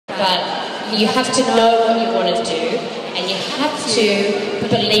but you have to know what you want to do, and you have to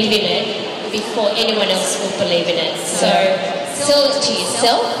believe in it before anyone else will believe in it. So sell it to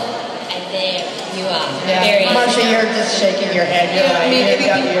yourself, and there you are. Yeah. Marcia, you're just shaking your head. Yeah, I mean,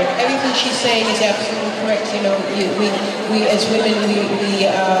 everything she's saying is absolutely correct. You know, we as women, we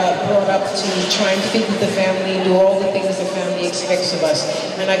are brought up to try and fit with the family, do all the things the family expects of us.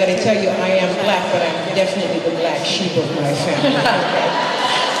 And I got to tell you, I am black, but I'm definitely the black sheep of my family.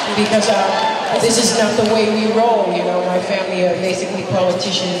 Because this is not the way we roll, you know. My family are basically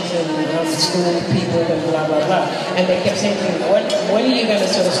politicians and school people and blah, blah, blah. And they kept saying to me, when are you going to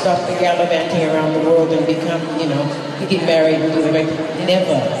sort of stop the gallivanting around the world and become, you know, you get married and do the right thing?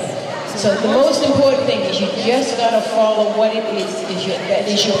 Never. So the most important thing is you just got to follow what it is that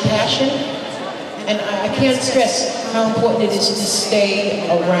is your passion. And I can't stress how important it is to stay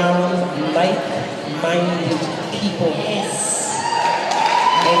around like-minded people. Yes.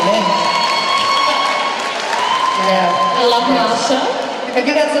 Amen. Yeah. I love Marcia. Have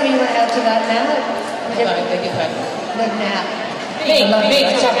you got something you want to add to that, Nat? Beg your pardon. Look, Nat.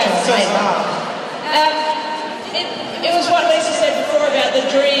 It was what Lisa said before about the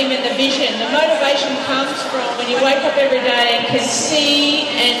dream and the vision. The motivation comes from when you wake up every day and can see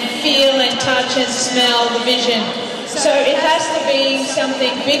and feel and touch and smell the vision. So it has to be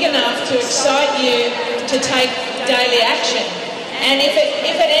something big enough to excite you to take daily action. And if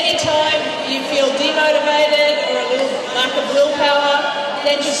at any time you feel demotivated or a little lack of willpower,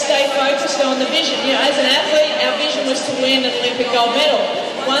 then just stay focused on the vision. You know, as an athlete, our vision was to win an Olympic gold medal.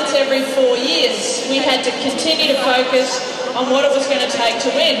 Once every 4 years, we had to continue to focus on what it was going to take to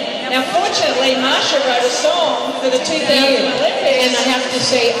win. Now, fortunately, Marcia wrote a song for the 2000 Olympics. And I have to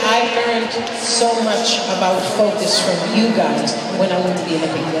say, I learned so much about focus from you guys when I went to the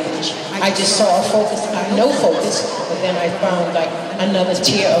Olympic Village. I just saw a focus, no focus, but then I found like another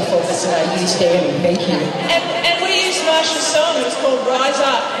tier of focus that I used there and make it. And we used Marcia's song, it was called Rise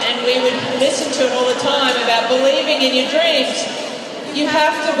Up, and we would listen to it all the time about believing in your dreams. You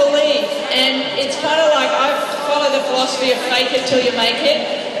have to believe, and it's kind of like I follow the philosophy of fake it till you make it,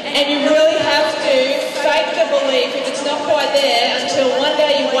 and you really have to fake the belief if it's not quite there until one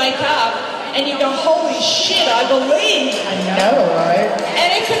day you wake up and you go, holy shit, I believe. I know, right?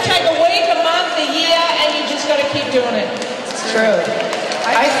 And it could take a week, a month, a year, and you just got to keep doing it. It's true.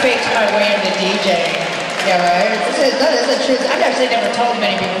 I faked my way into DJing. Yeah, right? That is the truth. I've actually never told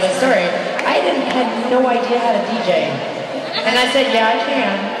many people this story. I had no idea how to DJ. And I said, yeah, I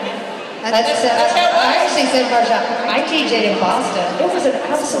can. I actually said, Marcia, I DJ'd in Boston. It was an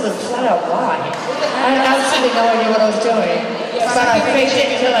absolute flat-out lie. I had absolutely no idea what I was doing. But I faked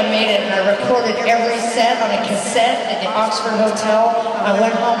it until I made it, and I recorded every set on a cassette at the Oxford Hotel. I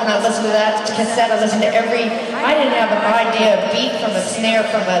went home and I listened to that cassette. I listened to every... I didn't have an idea, a beat from a snare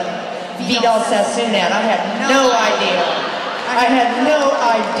from a Vidal Sassoonat. I had no idea. I had no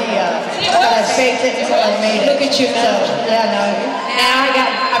idea, but I faked it until I made it. Look at you now. So, yeah, no. Now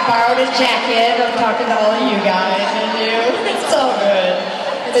I borrowed a jacket. I'm talking to all of you guys and you. It's all good.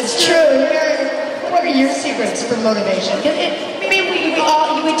 It's true. What are your secrets for motivation?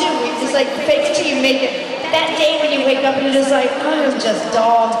 We do. It's like fake it till you make it. That day when you wake up and you're just like, I'm just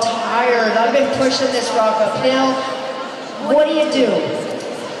dog tired. I've been pushing this rock uphill. What do you do?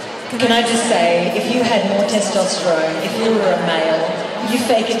 Can I just say, if you had more testosterone, if you were a male, you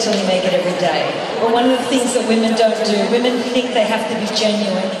fake it till you make it every day. But one of the things that women don't do, women think they have to be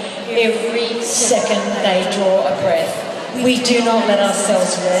genuine every second they draw a breath. We do not let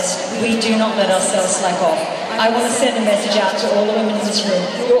ourselves rest. We do not let ourselves slack off. I want to send a message out to all the women in this room.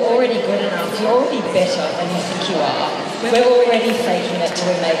 You're already good enough. You're already better than you think you are. We're already faking it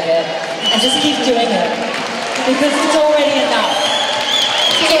till we make it. And just keep doing it. Because it's already enough.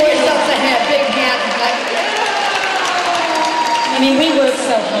 Give yourself a hand, big hand, like, I mean, we work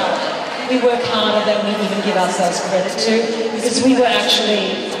so hard. We work harder than we even give ourselves credit to, because we were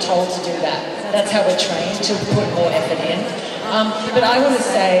actually told to do that. That's how we're trained, to put more effort in. But I want to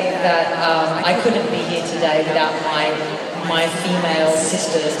say that I couldn't be here today without my female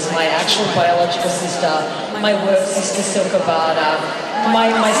sisters, my actual biological sister, my work sister Silka Bada,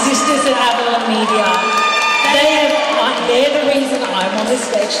 my sisters at Avalon Media. They're the reason I'm on this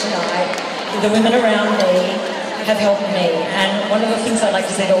stage tonight. The women around me have helped me. And one of the things I'd like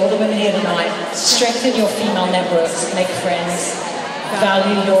to say to all the women here tonight, strengthen your female networks, make friends,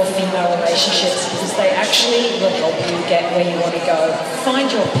 value your female relationships, because they actually will help you get where you want to go.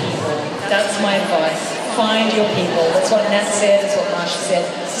 Find your people. That's my advice. Find your people. That's what Nat said, that's what Marcia said.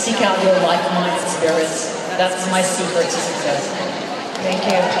 Seek out your like-minded spirits. That's my secret to success. Thank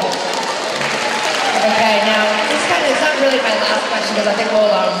you. Okay, now, it's not really my last question, because I think we'll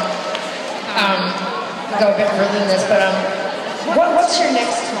go a bit further than this, but what's your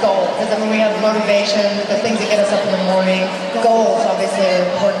next goal? Because I mean, we have motivation, the things that get us up in the morning. Goals, obviously, are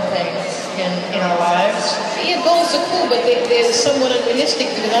important things in our lives. Yeah, goals are cool, but they're somewhat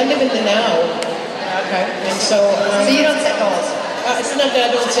unrealistic because I live in the now. Okay. And so you don't set goals? It's not that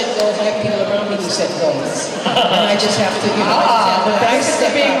I don't set goals. I have people around me who set goals, and I just have to, thanks to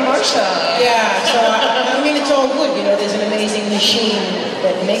being Marcia. Yeah, so I mean, it's all good. There's an amazing machine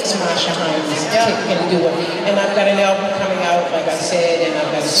that makes Marcia Hines tick and do it. And I've got an album coming out, like I said, and I've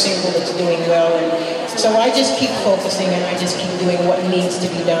got a single that's doing well. And so I just keep focusing, and I just keep doing what needs to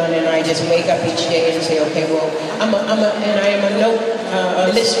be done. And I just wake up each day and say, okay, well, I am a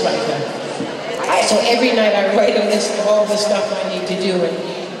list writer. So every night I write a list of all the stuff I need to do,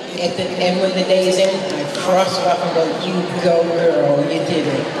 and when the day is in, I cross it off and go, you go girl, you did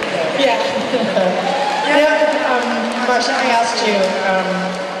it. Yeah. Marcia, I asked you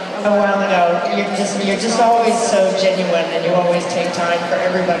a while ago, you're just always so genuine, and you always take time for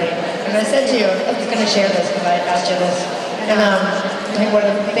everybody. And I said to you, I'm just going to share this because I asked you this. And I think one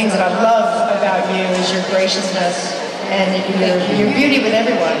of the things that I love about you is your graciousness and your beauty with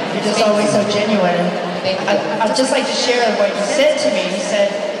everyone. You're just always so genuine. I'd just like to share what you said to me. You said,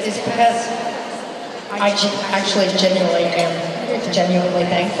 it's because I actually genuinely am genuinely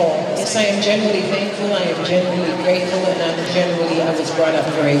thankful. Yes, I am genuinely thankful, I am genuinely grateful, and I was brought up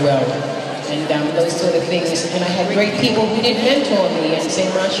very well. And those sort of things. And I had great people who did mentor me and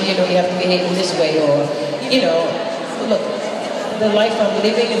say, Marcia, you have to behave in this way, or, look, the life I'm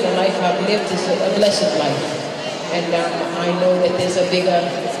living and the life I've lived is a blessed life. And I know that there's a bigger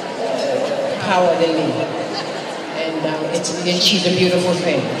power than me. And she's a beautiful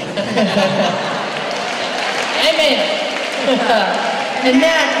thing. Amen. And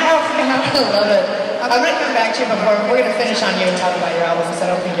Nat, I love it. I'm going to come back to you before we're going to finish on you and talk about your album, because I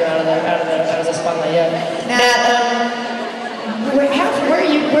don't think you're out of the spotlight yet. Nat, where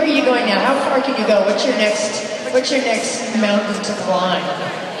are you going now? How far can you go? What's your next mountain to climb?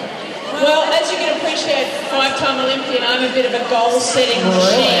 Well, as you can appreciate, 5-time Olympian, I'm a bit of a goal-setting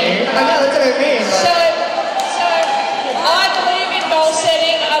machine. I know, that's what I mean. So I believe in goal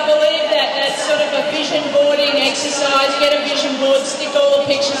setting. I believe that that's sort of a vision boarding exercise. Get a vision board, stick all the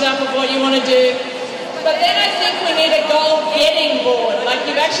pictures up of what you want to do. But then I think we need a goal-getting board. Like,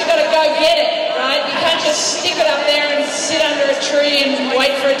 you've actually got to go get it, right? You can't just stick it up there and sit under a tree and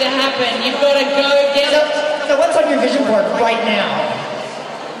wait for it to happen. You've got to go get it. So what's on your vision board right now?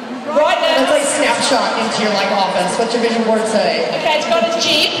 Right now. That's like a snapshot into your office. What's your vision board say? Okay, it's got a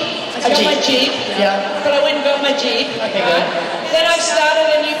Jeep. My Jeep. Yeah. But I went and got my Jeep. Okay, right? good. Then I've started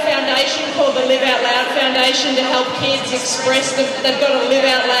a new foundation called the Live Out Loud Foundation to help kids express they've got to live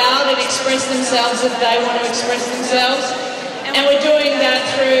out loud and express themselves if they want to express themselves. And we're doing that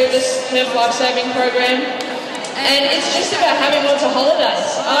through the Surf Life Saving Program. And it's just about having lots of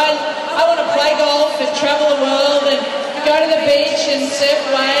holidays. I want to play golf and travel the world and go to the beach and surf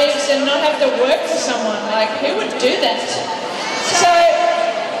waves and not have to work for someone. Like, who would do that? So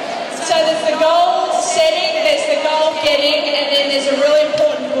there's the goal setting, there's the goal getting, and then there's a really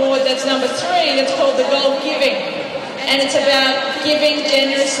important board that's number 3 that's called the goal giving. And it's about giving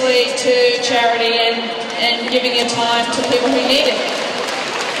generously to charity and giving your time to people who need it.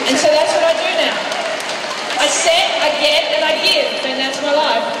 And so that's what I do now. I set, I get, and I give, and that's my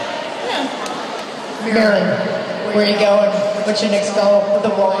life. Yeah. Merryn, where are you going? What's your next goal?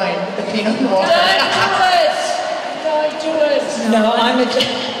 The wine, the Pinot Noir. Don't do it. No,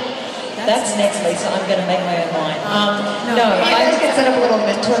 that's next, Lisa. I'm going to make my own wine. No, you guys can set up a little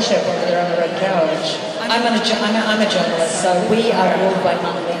mentorship over there on the red couch. I'm a journalist, so we are ruled by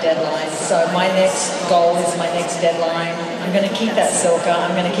monthly deadlines. So my next goal is my next deadline. I'm going to keep that Silka.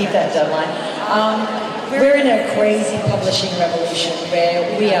 I'm going to keep that deadline. We're in a crazy publishing revolution where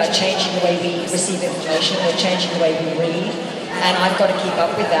we are changing the way we receive information. We're changing the way we read. And I've got to keep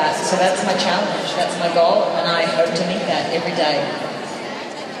up with that. So that's my challenge. That's my goal. And I hope to meet that every day.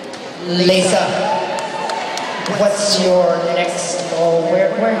 Lisa, what's your next goal?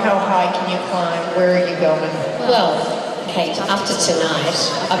 How high can you climb? Where are you going? Well, Kate, after tonight,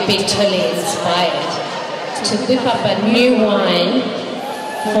 I've been totally inspired to whip up a new wine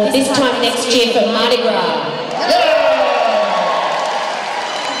for this time next year for Mardi Gras.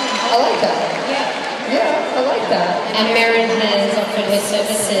 I like that. Yeah, I like that. And Merryn has offered her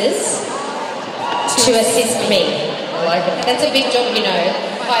services to assist me. I like it. That's a big job,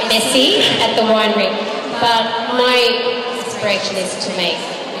 quite messy at the winery. But my inspiration is to make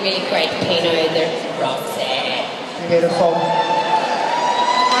really great Pinot de Rosé. Beautiful.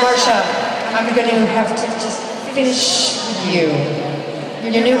 Marcia, I'm going to have to just finish you.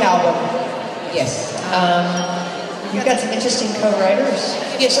 Your new album. Yes. You've got some interesting co-writers.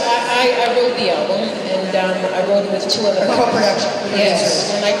 Yes, I wrote the album, and I wrote it with two other co-production.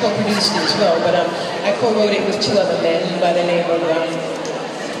 Yes, and I co-produced it as well, but I co-wrote it with two other men by the name of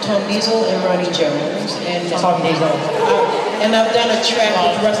Tom Diesel and Ronnie Jones. And Tom Diesel. And I've done a track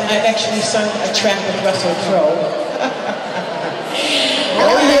with Russell. I've actually sung a track with Russell Crowe.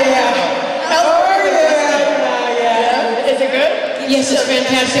 Oh yeah! Is it good? Yes, it's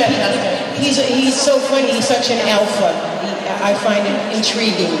fantastic. He's so funny. He's such an alpha. I find it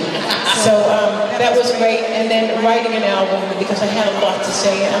intriguing. So that was great. And then writing an album because I had a lot to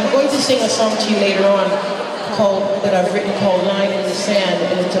say. And I'm going to sing a song to you later on that I've written called "Line in the Sand,"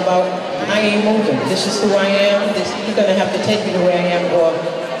 and it's about I ain't moving. This is who I am. You're gonna have to take me the way I am, or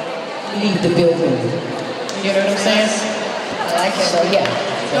leave the building. You know what I'm saying? I like it. So yeah.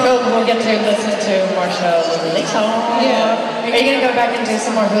 We'll get to listen to Marcia later. Yeah. Are you going to go back and do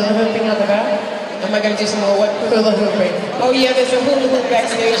some more hula hooping on the back? Am I going to do some more what? Hula hooping. Oh yeah, there's a hula hoop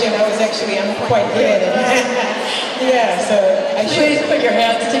backstage, and I'm quite good at it. Yeah, so I should. Please put your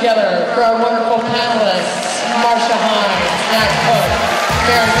hands together for our wonderful panelists, Marcia Hines, Zach Cook,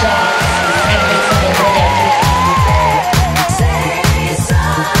 Merryn.